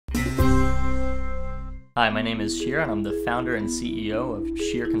Hi, my name is Shir, and I'm the founder and CEO of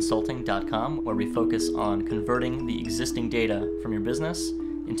shirconsulting.com, where we focus on converting the existing data from your business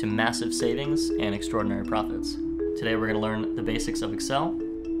into massive savings and extraordinary profits. Today we're going to learn the basics of Excel.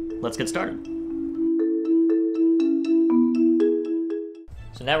 Let's get started.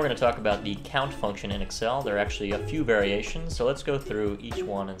 So now we're going to talk about the count function in Excel. There are actually a few variations, so let's go through each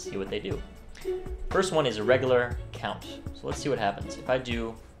one and see what they do. First one is a regular count. So let's see what happens. If I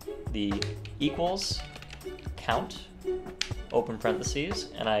do the equals count, open parentheses,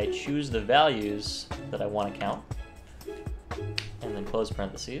 and I choose the values that I want to count, and then close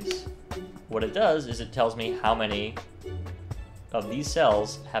parentheses, what it does is it tells me how many of these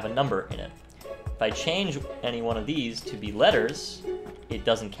cells have a number in it. If I change any one of these to be letters, it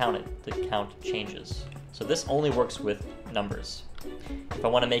doesn't count it. The count changes. So this only works with numbers. If I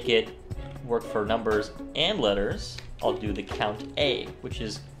want to make it work for numbers and letters, I'll do the count A, which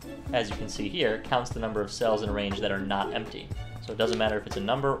is, as you can see here, counts the number of cells in a range that are not empty. So it doesn't matter if it's a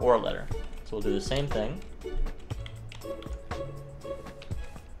number or a letter. So we'll do the same thing.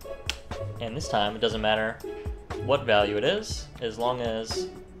 And this time, it doesn't matter what value it is, as long as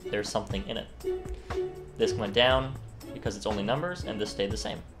there's something in it. This went down because it's only numbers, and this stayed the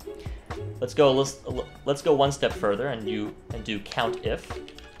same. Let's go one step further and do count if,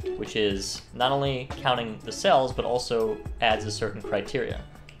 which is not only counting the cells, but also adds a certain criteria.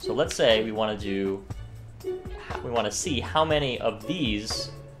 So let's say we want to see how many of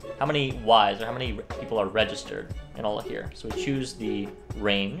these, how many Ys or how many people are registered in all of here. So we choose the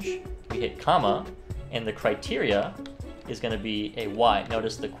range, we hit comma, and the criteria is going to be a Y.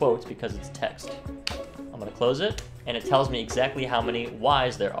 Notice the quotes because it's text. I'm going to close it, and it tells me exactly how many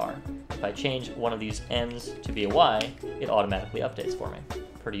Ys there are. If I change one of these N's to be a Y, it automatically updates for me.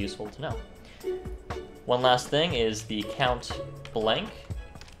 Pretty useful to know. One last thing is the count blank.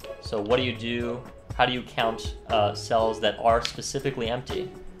 So what do you do? How do you count cells that are specifically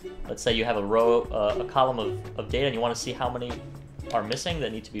empty? Let's say you have a column of data and you want to see how many are missing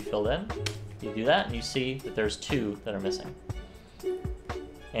that need to be filled in. You do that and you see that there's 2 that are missing.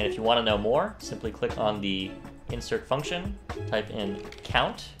 And if you want to know more, simply click on the insert function, type in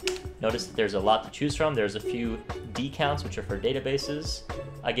count. Notice that there's a lot to choose from. There's a few D counts, which are for databases.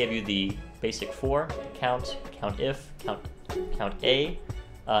 I gave you the basic 4, count, count if, count A,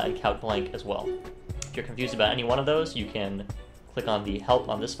 and count blank as well. If you're confused about any one of those, you can click on the help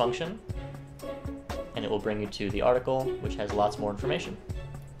on this function, and it will bring you to the article, which has lots more information.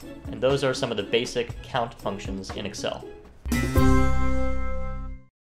 And those are some of the basic count functions in Excel.